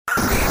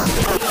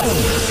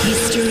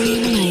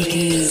History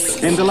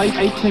Makers. In the late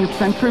 18th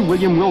century,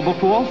 William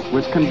Wilberforce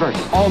was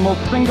converted.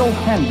 Almost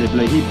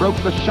single-handedly, he broke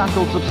the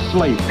shackles of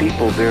slavery.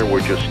 People there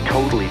were just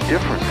totally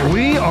different.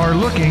 We are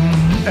looking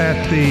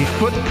at the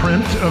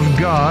footprint of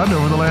God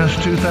over the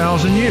last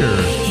 2,000 years.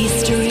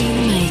 History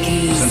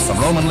Makers. Since the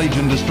Roman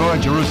legion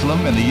destroyed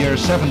Jerusalem in the year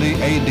 70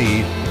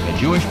 A.D., the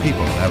Jewish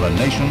people have a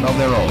nation of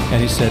their own.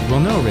 And he said, well,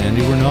 no,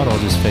 Randy, we're not all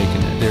just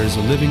faking it. There's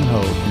a living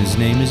hope, and his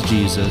name is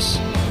Jesus.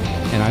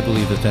 And I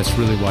believe that that's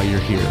really why you're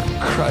here.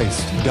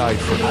 Christ died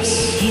for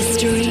us.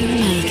 History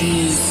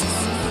Makers.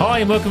 Hi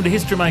and welcome to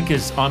History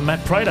Makers. I'm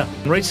Matt Prater.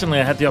 Recently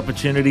I had the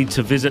opportunity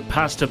to visit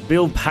Pastor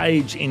Bill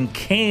Page in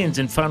Cairns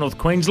in far north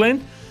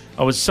Queensland.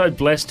 I was so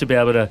blessed to be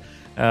able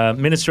to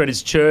minister at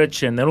his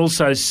church and then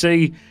also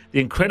see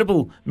the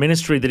incredible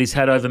ministry that he's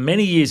had over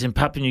many years in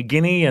Papua New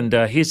Guinea and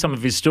hear some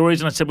of his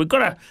stories. And I said, we've got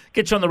to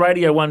get you on the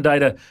radio one day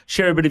to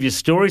share a bit of your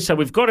story. So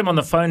we've got him on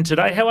the phone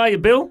today. How are you,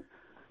 Bill?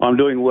 I'm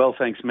doing well,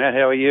 thanks, Matt.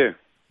 How are you?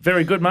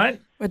 Very good,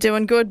 mate. We're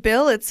doing good,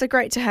 Bill. It's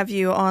great to have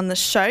you on the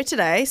show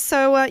today.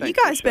 So you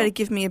guys better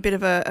give me a bit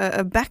of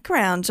a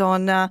background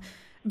on,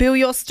 Bill,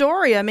 your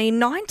story. I mean,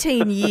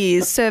 19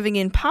 years serving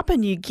in Papua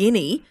New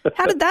Guinea.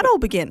 How did that all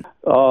begin?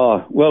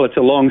 Oh, well, it's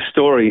a long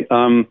story.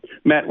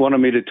 Matt wanted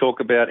me to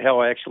talk about how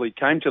I actually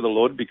came to the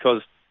Lord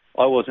because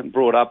I wasn't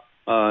brought up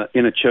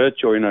in a church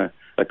or in a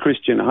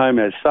Christian home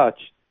as such.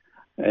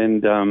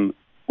 And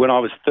when I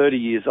was 30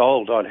 years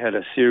old, I'd had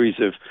a series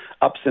of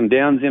ups and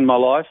downs in my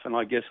life, and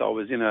I guess I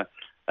was in a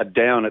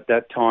down at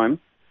that time.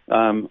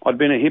 I'd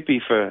been a hippie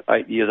for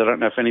 8 years. I don't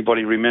know if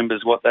anybody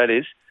remembers what that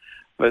is,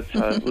 but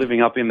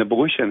living up in the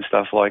bush and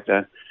stuff like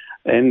that.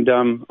 And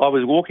I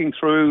was walking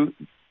through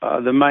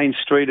the main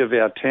street of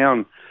our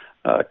town,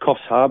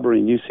 Coffs Harbour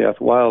in New South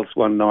Wales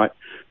one night,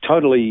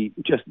 totally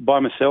just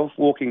by myself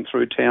walking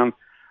through town,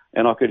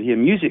 and I could hear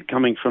music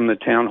coming from the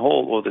town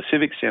hall, or the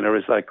civic centre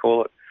as they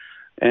call it.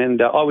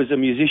 And I was a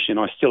musician.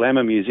 I still am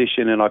a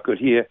musician, and I could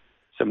hear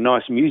some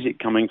nice music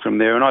coming from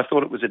there, and I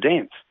thought it was a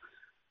dance.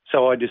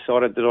 So I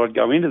decided that I'd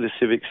go into the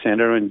Civic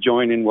Centre and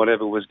join in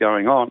whatever was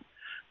going on.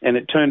 And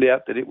it turned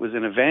out that it was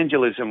an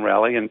evangelism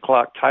rally, and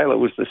Clark Taylor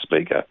was the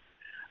speaker.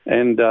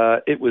 And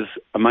it was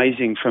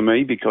amazing for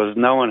me because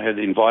no one had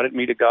invited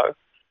me to go.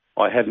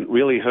 I hadn't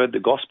really heard the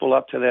gospel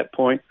up to that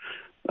point,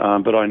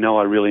 but I know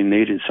I really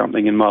needed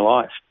something in my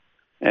life.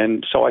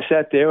 And so I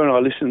sat there and I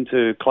listened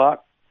to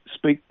Clark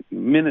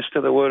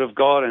minister the word of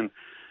God, and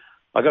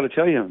I got to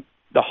tell you,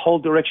 the whole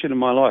direction of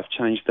my life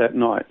changed that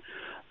night.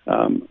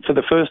 For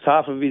the first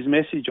half of his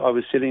message, I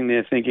was sitting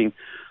there thinking,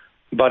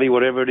 buddy,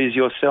 whatever it is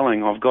you're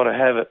selling, I've got to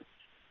have it.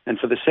 And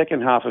for the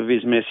second half of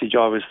his message,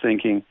 I was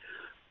thinking,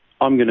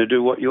 I'm going to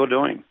do what you're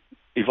doing.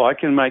 If I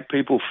can make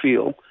people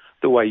feel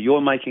the way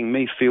you're making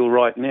me feel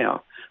right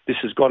now, this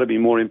has got to be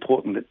more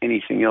important than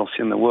anything else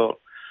in the world.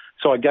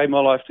 So I gave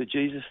my life to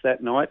Jesus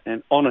that night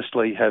and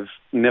honestly have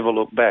never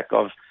looked back.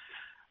 I've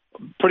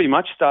pretty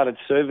much started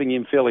serving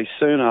him fairly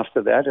soon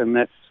after that, and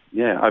that's,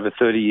 over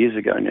 30 years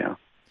ago now.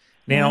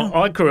 Now,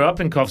 I grew up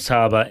in Coffs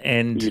Harbour,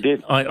 and You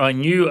did? I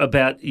knew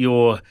about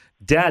your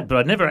dad, but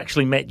I'd never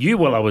actually met you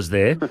while I was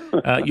there.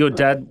 Your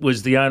dad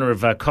was the owner of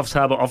Coffs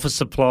Harbour Office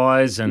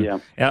Supplies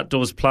and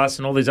Outdoors Plus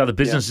and all these other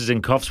businesses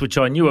in Coffs, which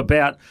I knew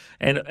about.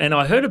 And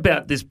I heard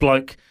about this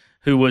bloke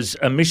who was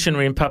a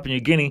missionary in Papua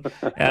New Guinea,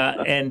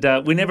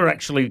 and we never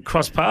actually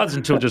crossed paths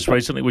until just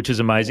recently, which is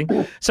amazing.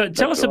 So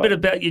tell us a bit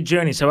about your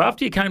journey. So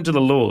after you came to the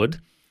Lord,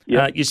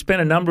 you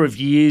spent a number of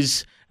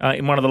years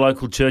in one of the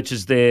local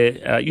churches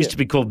there. It used to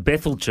be called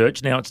Bethel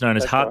Church. Now it's known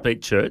as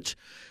Heartbeat Church.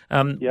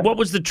 What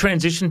was the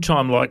transition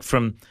time like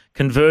from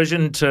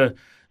conversion to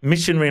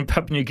missionary in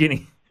Papua New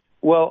Guinea?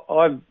 Well,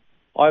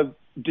 I've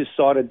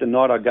decided the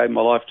night I gave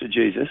my life to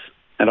Jesus,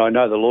 and I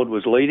know the Lord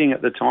was leading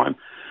at the time,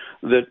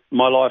 that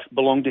my life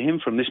belonged to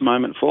him from this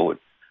moment forward.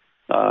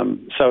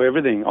 So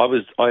everything,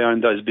 I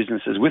owned those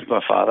businesses with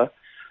my father,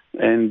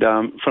 and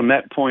from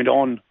that point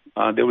on,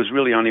 there was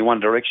really only one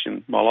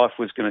direction my life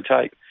was going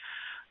to take.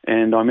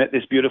 And I met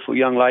this beautiful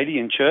young lady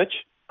in church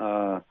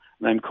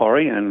named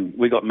Corrie, and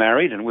we got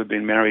married, and we've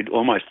been married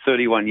almost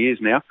 31 years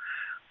now.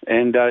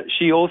 And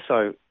she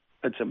also,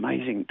 it's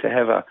amazing to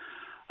have a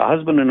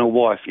husband and a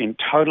wife in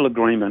total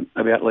agreement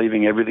about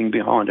leaving everything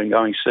behind and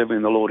going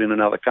serving the Lord in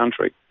another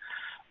country.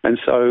 And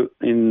so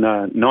in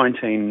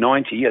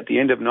 1990, at the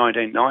end of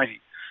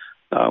 1990,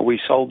 we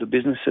sold the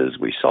businesses,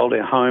 we sold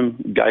our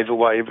home, gave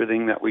away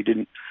everything that we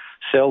didn't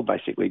sell,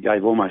 basically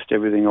gave almost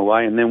everything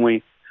away, and then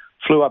we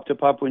flew up to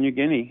Papua New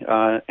Guinea.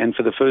 And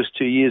for the first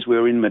 2 years, we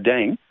were in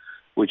Madang,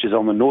 which is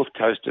on the north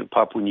coast of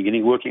Papua New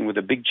Guinea, working with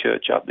a big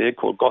church up there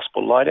called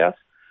Gospel Lighthouse.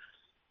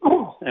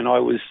 And I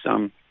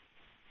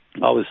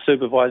was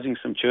supervising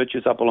some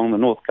churches up along the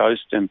north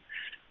coast and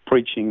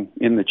preaching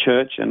in the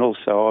church, and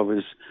also I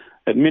was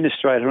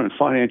administrator and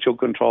financial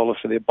controller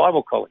for their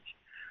Bible college.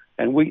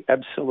 And we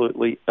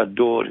absolutely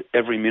adored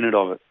every minute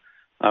of it.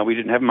 We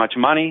didn't have much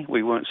money.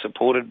 We weren't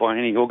supported by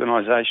any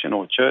organisation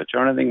or church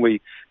or anything.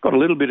 We got a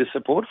little bit of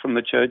support from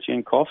the church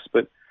in Coffs,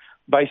 but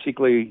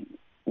basically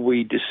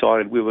we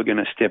decided we were going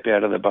to step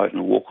out of the boat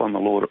and walk on the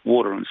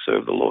water and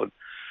serve the Lord.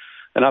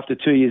 And after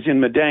 2 years in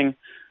Madang,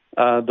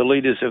 the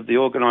leaders of the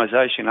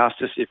organisation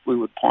asked us if we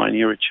would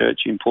pioneer a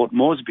church in Port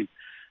Moresby,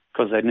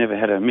 because they'd never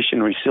had a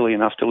missionary silly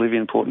enough to live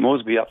in Port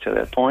Moresby up to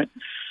that point.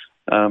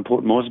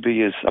 Port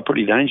Moresby is a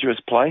pretty dangerous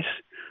place.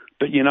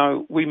 But, you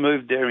know, we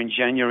moved there in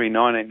January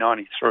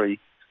 1993,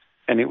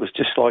 and it was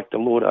just like the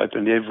Lord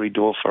opened every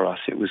door for us.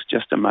 It was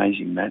just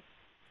amazing, Matt.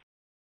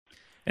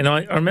 And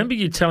I remember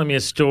you telling me a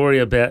story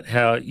about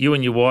how you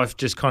and your wife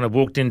just kind of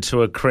walked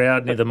into a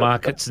crowd near the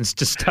markets and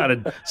just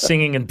started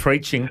singing and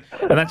preaching,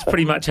 and that's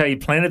pretty much how you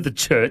planted the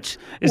church.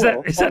 Is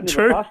that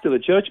true? I've pastored a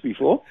church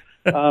before.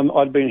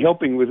 I'd been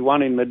helping with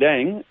one in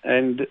Madang,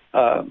 and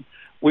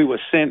we were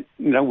sent,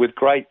 you know, with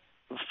great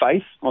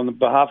faith on the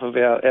behalf of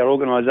our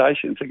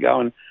organisation to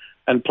go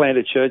and plant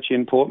a church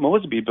in Port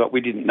Moresby, but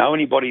we didn't know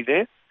anybody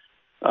there.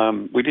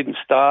 We didn't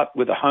start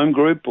with a home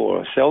group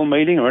or a cell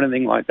meeting or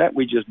anything like that.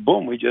 We just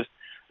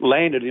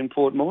landed in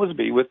Port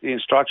Moresby with the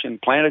instruction,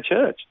 plant a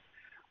church.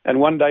 And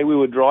one day we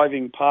were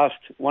driving past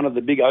one of the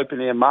big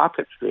open-air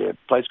markets there, a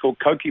place called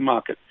Koki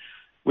Market,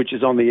 which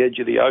is on the edge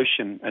of the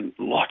ocean, and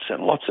lots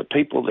of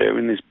people there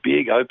in this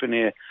big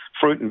open-air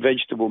fruit and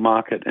vegetable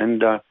market.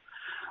 And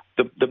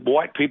the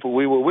white people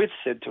we were with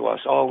said to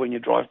us, oh, when you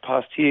drive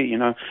past here, you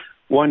know,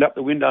 wind up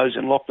the windows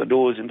and lock the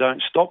doors and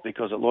don't stop,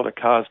 because a lot of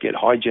cars get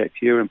hijacked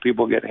here and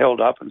people get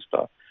held up and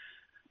stuff.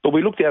 But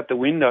we looked out the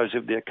windows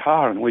of their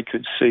car and we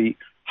could see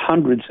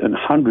hundreds and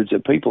hundreds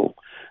of people.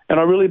 And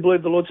I really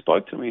believe the Lord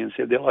spoke to me and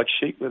said, they're like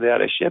sheep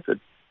without a shepherd.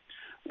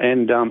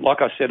 And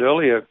like I said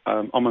earlier,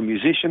 I'm a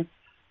musician,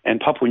 and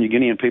Papua New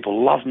Guinean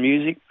people love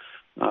music.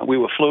 We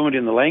were fluent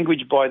in the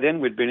language by then.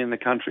 We'd been in the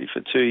country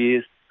for 2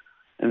 years.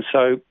 And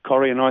so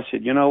Corrie and I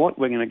said, you know what,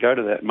 we're going to go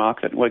to that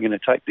market and we're going to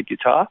take the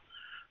guitar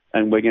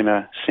and we're going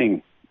to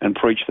sing and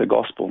preach the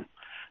gospel.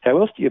 How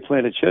else do you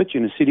plant a church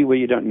in a city where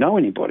you don't know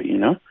anybody, you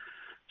know?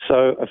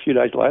 So a few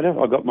days later,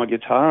 I got my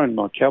guitar and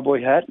my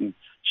cowboy hat, and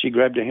she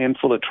grabbed a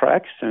handful of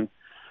tracts, and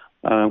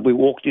we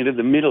walked into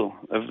the middle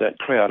of that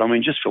crowd. I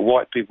mean, just for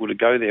white people to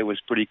go there was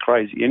pretty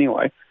crazy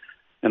anyway.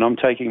 And I'm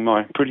taking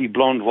my pretty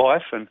blonde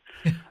wife and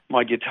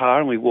my guitar,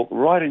 and we walked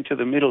right into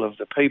the middle of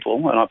the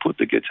people, and I put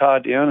the guitar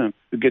down and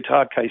the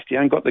guitar case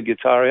down, got the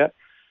guitar out,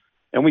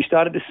 and we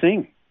started to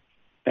sing.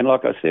 And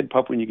like I said,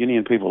 Papua New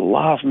Guinean people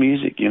love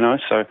music, you know,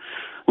 so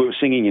we were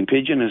singing in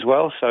Pidgin as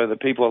well, so the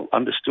people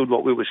understood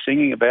what we were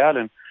singing about,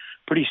 and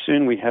pretty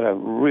soon we had a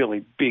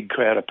really big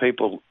crowd of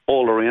people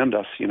all around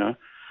us, you know,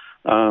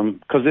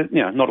 because,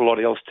 you know, not a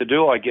lot else to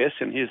do, I guess,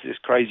 and here's this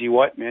crazy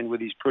white man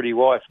with his pretty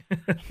wife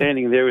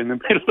standing there in the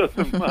middle of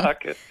the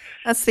market.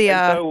 That's the...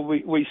 And so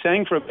we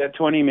sang for about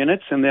 20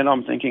 minutes, and then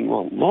I'm thinking,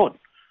 well, Lord,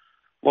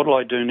 what do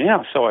I do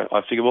now? So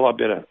I figured, well,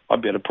 I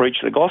better preach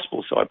the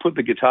gospel. So I put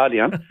the guitar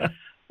down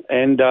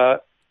and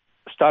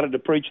started to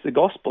preach the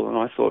gospel, and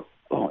I thought,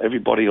 oh,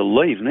 everybody will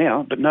leave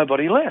now, but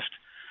nobody left.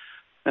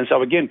 And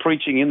so again,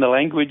 preaching in the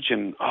language,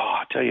 and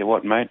I tell you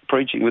what, mate,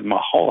 preaching with my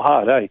whole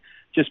heart,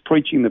 just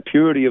preaching the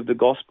purity of the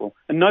gospel.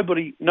 And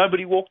nobody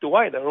walked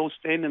away. They were all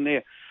standing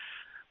there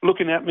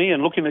looking at me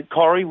and looking at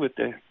Corrie with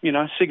their, you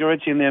know,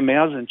 cigarettes in their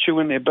mouths and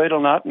chewing their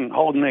betel nut and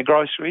holding their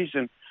groceries.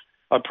 And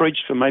I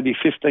preached for maybe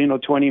 15 or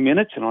 20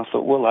 minutes, and I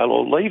thought, well, they'll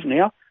all leave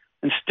now.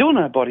 And still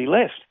nobody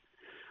left.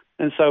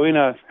 And so in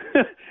a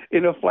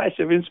in a flash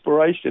of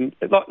inspiration,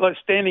 like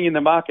standing in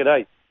the market,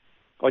 I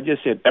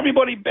just said,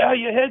 everybody bow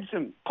your heads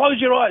and close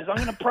your eyes. I'm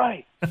going to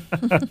pray.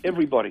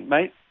 Everybody,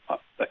 mate,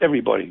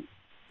 everybody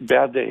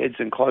bowed their heads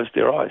and closed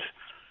their eyes.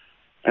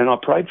 And I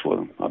prayed for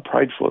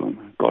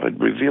them. God had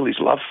revealed his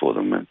love for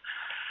them, and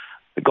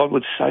that God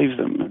would save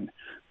them.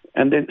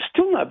 And then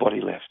still nobody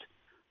left.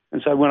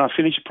 And so when I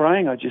finished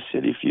praying, I just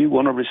said, if you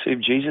want to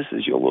receive Jesus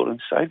as your Lord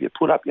and Savior,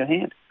 put up your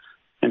hand.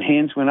 And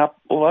hands went up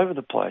all over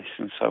the place.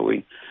 And so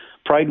we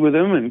prayed with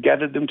them and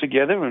gathered them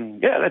together.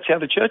 And, yeah, that's how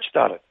the church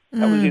started.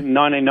 That was in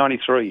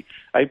 1993,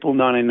 April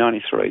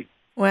 1993.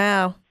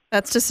 Wow.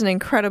 That's just an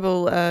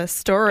incredible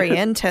story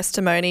and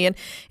testimony. And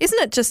isn't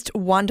it just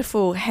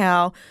wonderful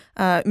how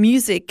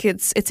music,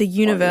 it's a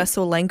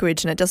universal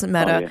language, and it doesn't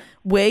matter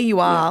where you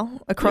are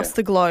across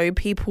the globe,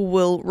 people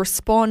will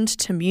respond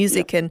to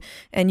music,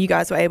 and you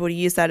guys were able to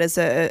use that as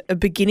a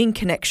beginning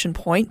connection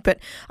point. But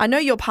I know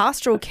your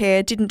pastoral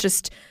care didn't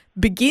just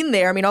begin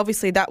there. I mean,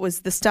 obviously that was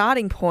the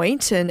starting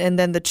point, and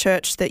then the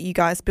church that you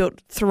guys built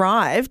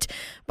thrived.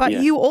 But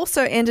you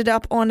also ended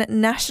up on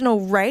national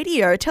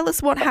radio. Tell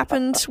us what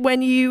happened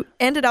when you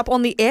ended up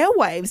on the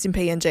airwaves in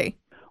PNG.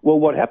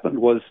 Well, what happened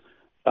was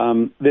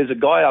there's a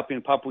guy up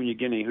in Papua New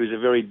Guinea who's a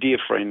very dear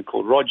friend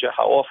called Roger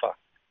Haofa.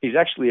 He's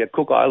actually a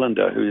Cook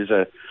Islander who's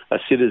a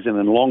citizen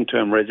and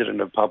long-term resident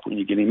of Papua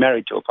New Guinea,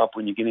 married to a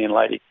Papua New Guinean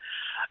lady.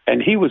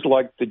 And he was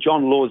like the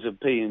John Laws of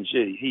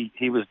PNG.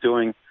 He was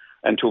doing,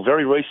 until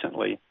very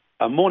recently,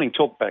 a morning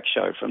talkback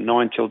show from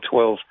 9 till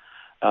 12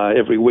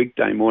 every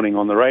weekday morning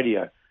on the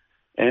radio.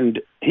 And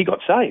he got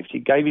saved. He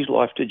gave his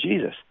life to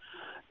Jesus.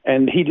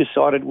 And he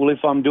decided, well,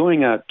 if I'm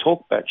doing a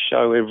talkback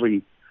show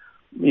every,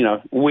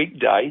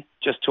 weekday,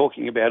 just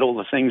talking about all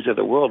the things of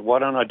the world, why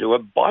don't I do a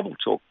Bible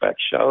talkback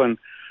show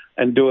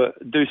and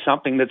do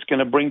something that's going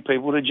to bring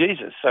people to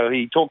Jesus? So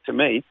he talked to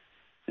me,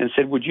 and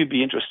said, would you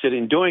be interested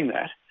in doing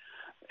that?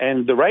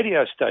 And the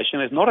radio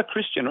station is not a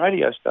Christian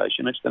radio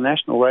station. It's the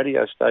national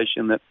radio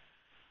station that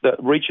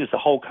reaches the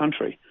whole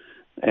country.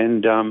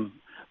 And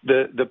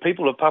the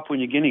people of Papua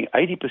New Guinea,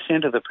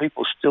 80% of the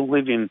people still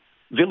live in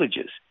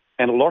villages,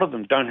 and a lot of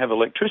them don't have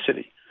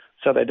electricity.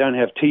 So they don't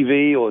have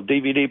TV or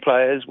DVD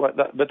players,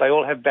 but they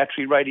all have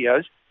battery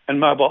radios and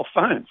mobile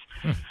phones.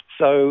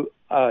 So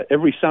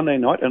every Sunday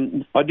night,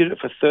 and I did it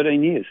for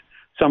 13 years,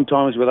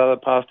 sometimes with other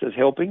pastors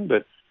helping,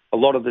 but a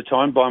lot of the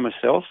time by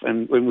myself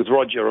and with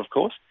Roger, of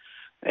course.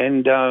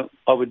 And I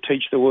would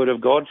teach the Word of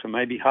God for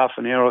maybe half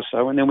an hour or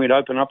so, and then we'd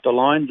open up the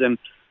lines and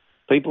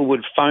people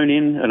would phone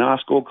in and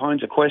ask all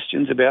kinds of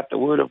questions about the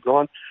Word of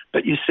God.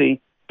 But you see,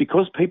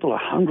 because people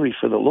are hungry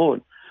for the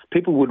Lord,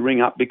 people would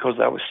ring up because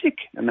they were sick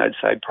and they'd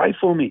say, pray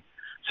for me.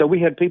 So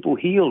we had people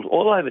healed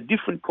all over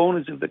different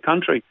corners of the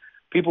country,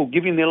 people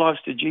giving their lives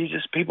to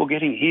Jesus, people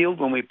getting healed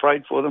when we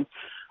prayed for them.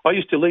 I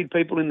used to lead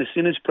people in the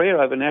sinner's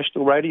prayer over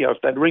national radio.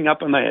 If they'd ring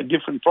up and they had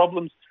different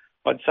problems,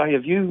 I'd say,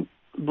 have you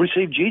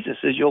received Jesus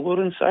as your Lord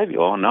and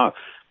Saviour? Oh, no.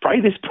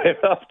 Pray this prayer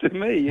after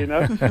me, you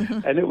know.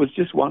 And it was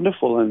just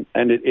wonderful.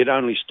 And it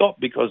only stopped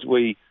because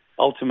we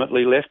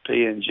ultimately left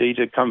PNG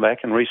to come back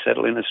and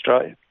resettle in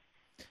Australia.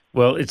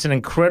 Well, it's an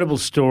incredible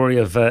story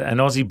of an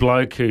Aussie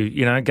bloke who,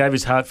 you know, gave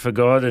his heart for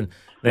God and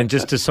then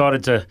just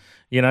decided to,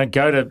 you know,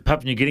 go to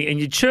Papua New Guinea. And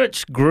your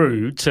church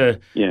grew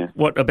to,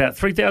 what, about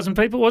 3,000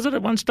 people, was it,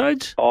 at one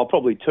stage? Oh,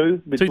 probably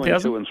between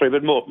 2,000? 2 and 3,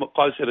 but more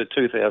closer to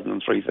 2,000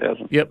 and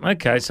 3,000. Yep,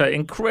 okay. So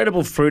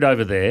incredible fruit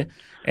over there.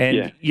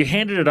 And you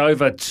handed it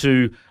over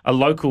to a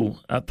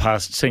local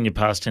senior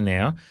pastor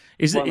now.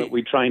 Is one that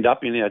we trained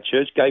up in our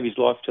church, gave his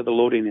life to the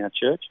Lord in our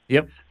church.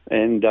 Yep.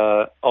 And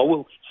I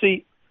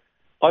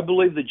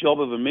believe the job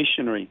of a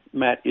missionary,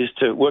 Matt, is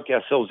to work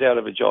ourselves out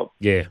of a job.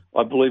 Yeah.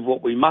 I believe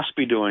what we must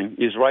be doing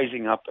is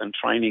raising up and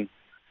training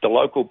the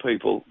local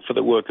people for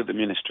the work of the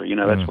ministry. You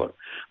know, that's what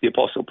the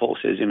Apostle Paul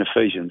says in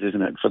Ephesians,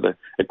 isn't it? For the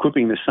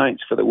equipping the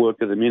saints for the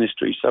work of the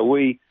ministry. So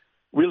we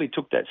really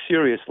took that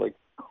seriously.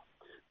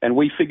 And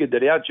we figured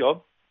that our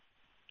job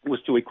was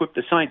to equip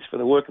the saints for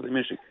the work of the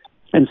ministry.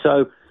 And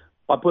so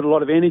I put a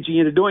lot of energy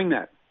into doing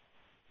that.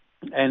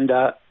 And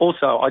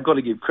also, I got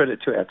to give credit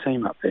to our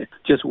team up there.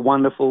 Just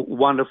wonderful,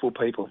 wonderful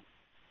people.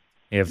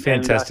 Yeah,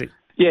 fantastic.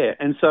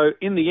 And so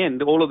in the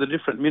end, all of the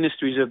different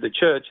ministries of the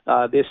church,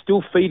 they're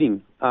still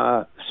serving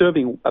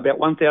about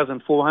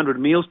 1,400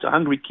 meals to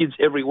hungry kids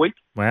every week.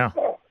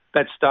 Wow.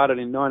 That started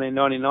in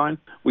 1999.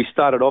 We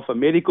started off a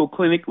medical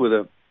clinic with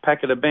a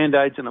packet of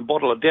Band-Aids and a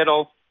bottle of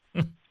Dettol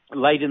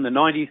late in the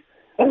 90s.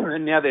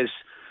 And now there's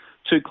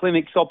 2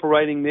 clinics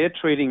operating there,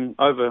 treating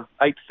over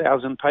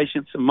 8,000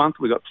 patients a month.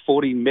 We've got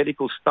 40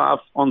 medical staff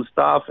on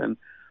staff, and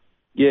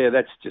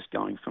that's just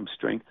going from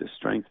strength to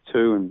strength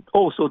too, and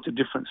all sorts of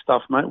different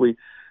stuff, mate. We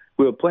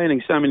were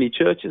planning so many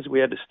churches, we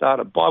had to start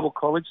a Bible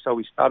college, so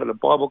we started a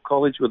Bible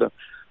college with a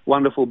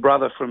wonderful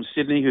brother from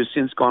Sydney who's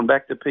since gone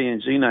back to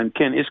PNG named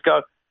Ken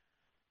Isco,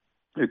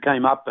 who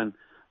came up and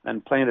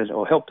planted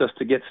or helped us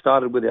to get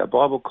started with our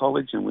Bible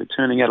college, and we're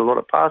turning out a lot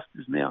of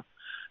pastors now.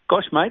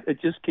 Gosh, mate, it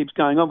just keeps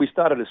going on. We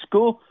started a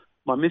school.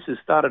 My missus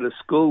started a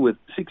school with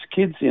 6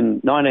 kids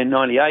in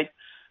 1998,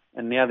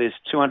 and now there's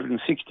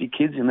 260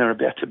 kids, and they're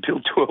about to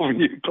build 12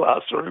 new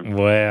classrooms.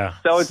 Wow.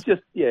 So it's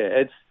just,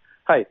 it's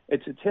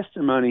a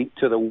testimony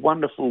to the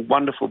wonderful,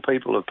 wonderful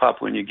people of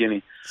Papua New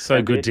Guinea.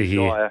 So good to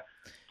hear.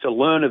 To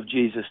learn of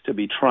Jesus, to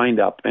be trained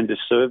up and to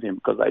serve him,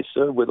 because they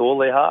serve with all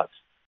their hearts.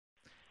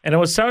 And I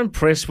was so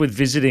impressed with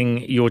visiting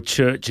your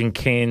church in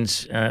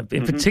Cairns,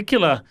 in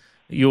particular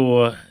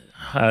your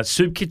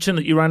soup kitchen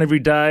that you run every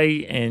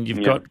day, and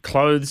you've got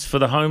clothes for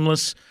the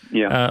homeless.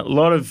 A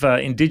lot of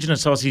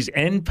Indigenous Aussies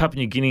and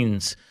Papua New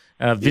Guineans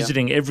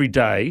visiting every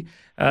day.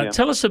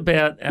 Tell us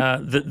about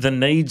the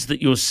needs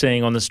that you're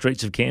seeing on the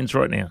streets of Cairns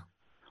right now.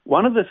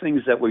 One of the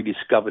things that we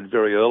discovered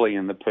very early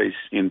in the piece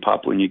in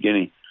Papua New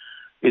Guinea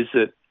is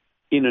that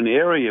in an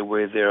area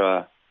where there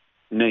are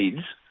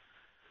needs,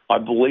 I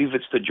believe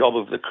it's the job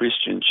of the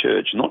Christian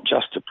church not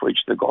just to preach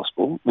the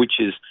gospel, which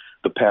is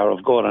the power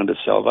of God unto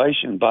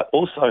salvation, but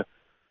also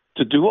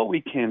to do what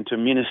we can to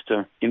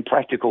minister in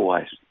practical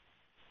ways,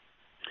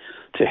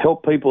 to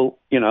help people,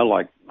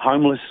 like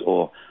homeless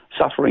or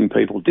suffering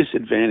people,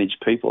 disadvantaged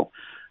people.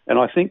 And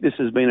I think this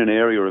has been an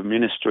area of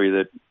ministry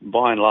that,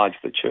 by and large,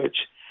 the church,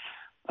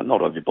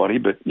 not everybody,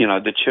 but,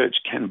 the church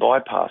can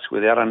bypass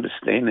without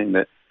understanding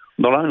that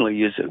not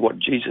only is it what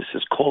Jesus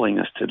is calling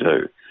us to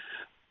do,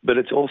 but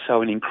it's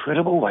also an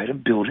incredible way to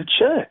build a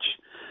church.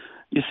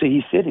 You see,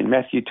 he said in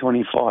Matthew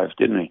 25,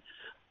 didn't he?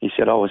 He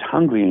said, I was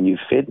hungry and you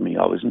fed me.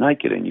 I was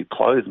naked and you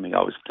clothed me.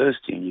 I was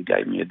thirsty and you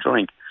gave me a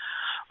drink.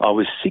 I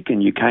was sick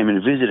and you came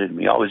and visited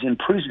me. I was in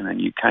prison and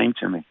you came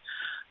to me.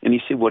 And he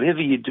said, whatever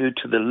you do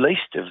to the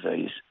least of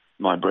these,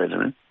 my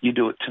brethren, you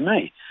do it to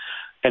me.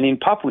 And in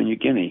Papua New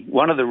Guinea,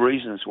 one of the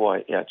reasons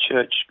why our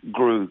church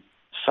grew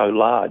so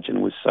large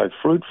and was so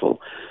fruitful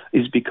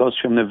is because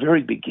from the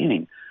very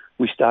beginning,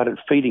 we started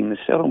feeding the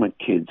settlement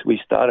kids.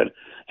 We started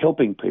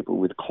helping people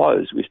with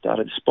clothes. We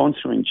started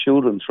sponsoring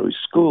children through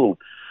school.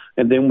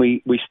 And then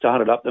we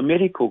started up the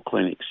medical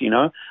clinics,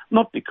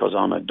 not because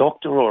I'm a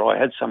doctor or I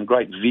had some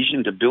great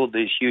vision to build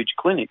these huge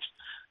clinics,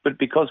 but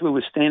because we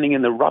were standing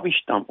in the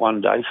rubbish dump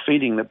one day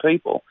feeding the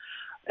people.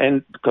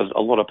 And because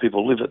a lot of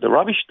people live at the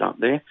rubbish dump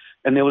there,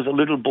 and there was a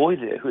little boy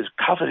there who was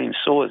covered in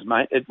sores,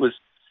 mate.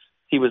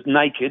 He was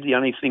naked. The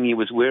only thing he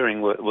was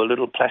wearing were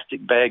little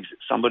plastic bags that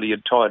somebody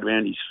had tied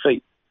around his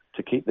feet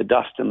to keep the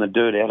dust and the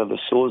dirt out of the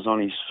sores on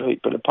his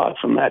feet. But apart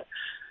from that,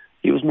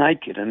 he was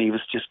naked and he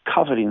was just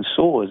covered in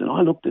sores. And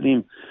I looked at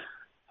him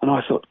and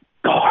I thought,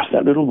 gosh,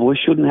 that little boy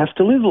shouldn't have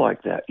to live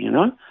like that,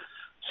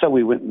 So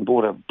we went and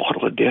bought a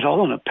bottle of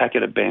Dettol and a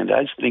packet of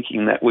Band-Aids,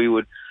 thinking that we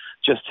would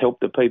just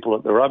help the people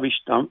at the rubbish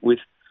dump with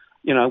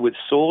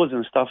sores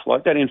and stuff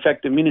like that. In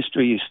fact, the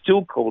ministry is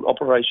still called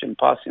Operation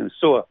Pass in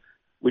Sore,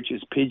 which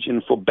is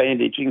pidgin for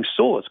bandaging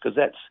sores, because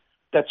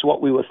that's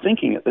what we were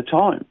thinking at the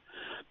time.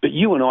 But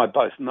you and I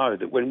both know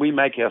that when we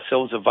make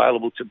ourselves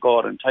available to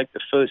God and take the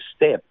first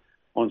step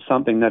on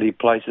something that he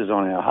places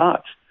on our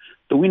hearts,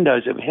 the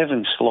windows of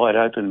heaven slide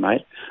open,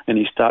 mate, and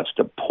he starts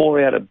to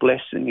pour out a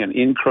blessing and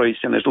increase.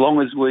 And as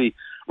long as we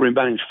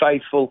remain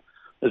faithful,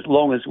 as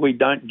long as we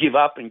don't give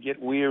up and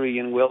get weary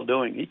in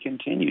well-doing, he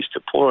continues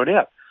to pour it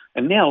out.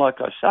 And now, like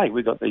I say,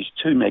 we've got these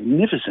two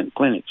magnificent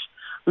clinics.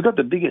 We've got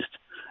the biggest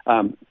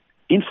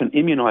infant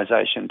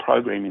immunisation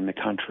program in the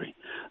country.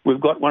 We've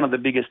got one of the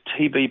biggest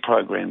TB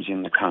programs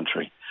in the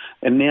country.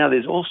 And now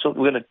there's also,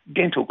 we've got a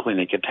dental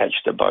clinic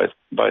attached to both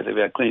of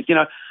our clinics.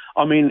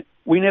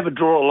 We never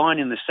draw a line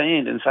in the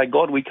sand and say,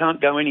 God, we can't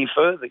go any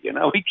further.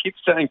 We keep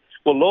saying,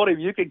 well, Lord, if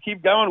you can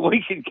keep going,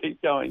 we can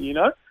keep going,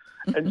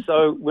 And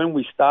so when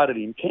we started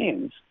in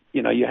Cairns,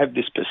 you have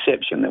this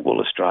perception that, well,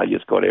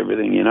 Australia's got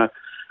everything,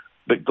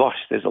 But gosh,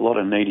 there's a lot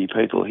of needy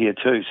people here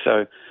too.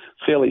 So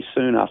fairly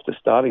soon after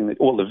starting,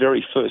 the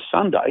very first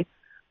Sunday,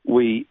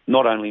 we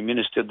not only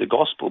ministered the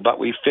gospel, but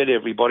we fed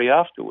everybody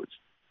afterwards.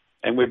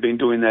 And we've been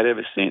doing that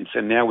ever since.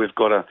 And now we've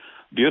got a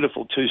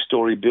beautiful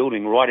 2-story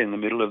building right in the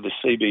middle of the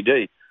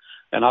CBD.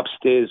 And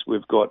upstairs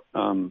we've got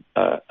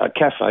a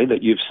cafe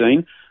that you've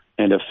seen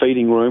and a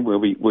feeding room where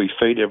we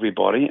feed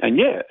everybody. And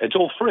yeah, it's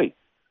all free.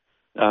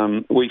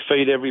 We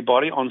feed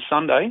everybody on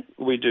Sunday.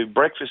 We do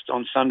breakfast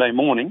on Sunday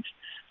mornings,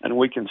 and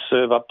we can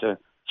serve up to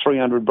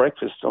 300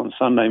 breakfasts on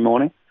Sunday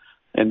morning.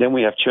 And then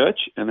we have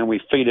church, and then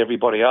we feed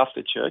everybody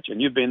after church. And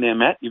you've been there,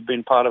 Matt. You've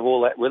been part of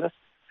all that with us.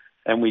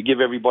 And we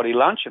give everybody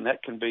lunch, and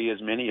that can be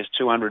as many as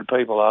 200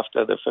 people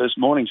after the first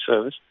morning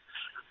service.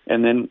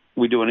 And then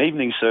we do an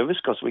evening service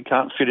because we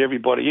can't fit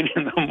everybody in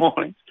the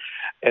morning.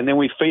 And then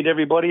we feed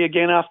everybody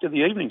again after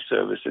the evening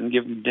service and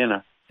give them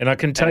dinner. And I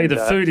can tell you the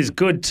food is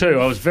good too.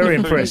 I was very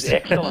impressed.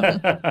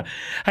 Excellent.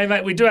 Hey,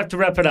 mate, we do have to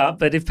wrap it up,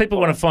 but if people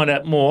want to find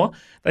out more,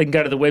 they can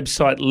go to the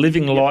website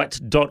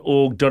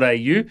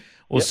livinglight.org.au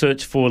or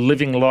search for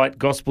Living Light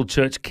Gospel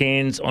Church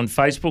Cairns on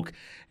Facebook.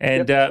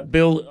 And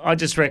Bill, I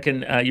just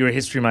reckon you're a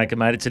history maker,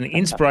 mate. It's an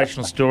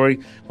inspirational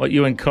story, what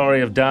you and Corey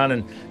have done,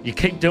 and you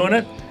keep doing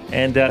it.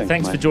 And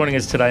thanks for joining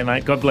us today,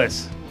 mate. God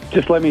bless.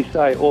 Just let me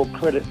say all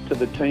credit to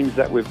the teams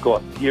that we've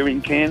got here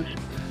in Cairns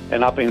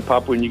and up in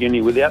Papua New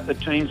Guinea. Without the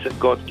teams that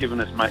God's given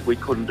us, mate, we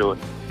couldn't do it.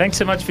 Thanks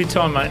so much for your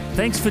time, mate.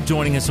 Thanks for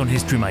joining us on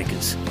History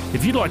Makers.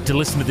 If you'd like to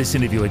listen to this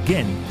interview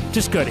again,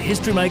 just go to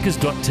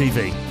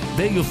historymakers.tv.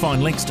 There you'll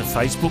find links to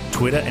Facebook,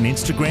 Twitter and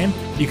Instagram.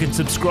 You can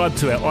subscribe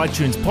to our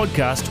iTunes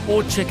podcast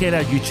or check out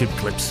our YouTube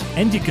clips.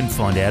 And you can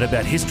find out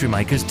about History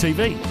Makers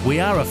TV. We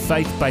are a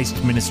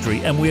faith-based ministry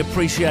and we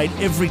appreciate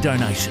every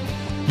donation.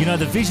 You know,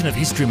 the vision of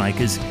History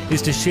Makers is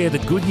to share the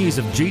good news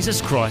of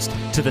Jesus Christ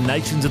to the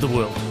nations of the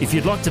world. If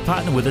you'd like to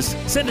partner with us,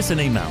 send us an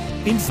email,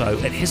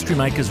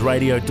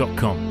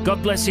 info@historymakersradio.com.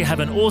 God bless you.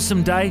 Have an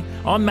awesome day.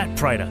 I'm Matt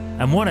Prater,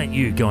 and why don't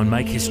you go and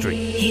make history?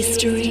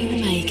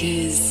 History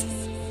Makers.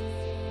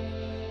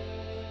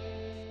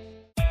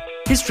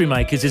 History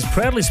Makers is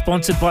proudly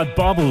sponsored by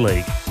Bible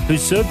League, who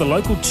serve the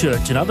local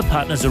church and other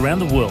partners around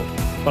the world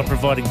by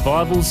providing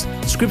Bibles,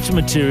 scripture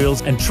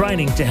materials and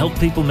training to help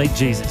people meet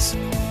Jesus.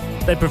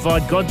 They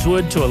provide God's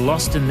Word to a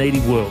lost and needy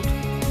world.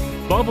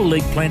 Bible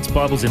League plants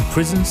Bibles in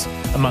prisons,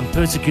 among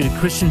persecuted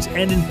Christians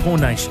and in poor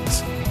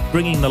nations,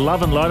 bringing the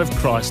love and light of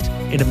Christ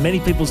into many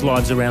people's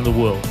lives around the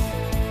world.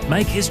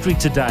 Make history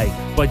today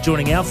by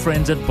joining our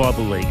friends at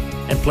Bible League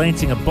and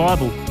planting a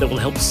Bible that will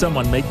help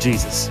someone meet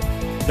Jesus.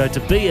 Go to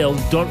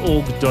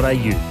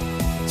bl.org.au.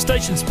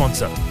 Station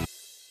sponsor,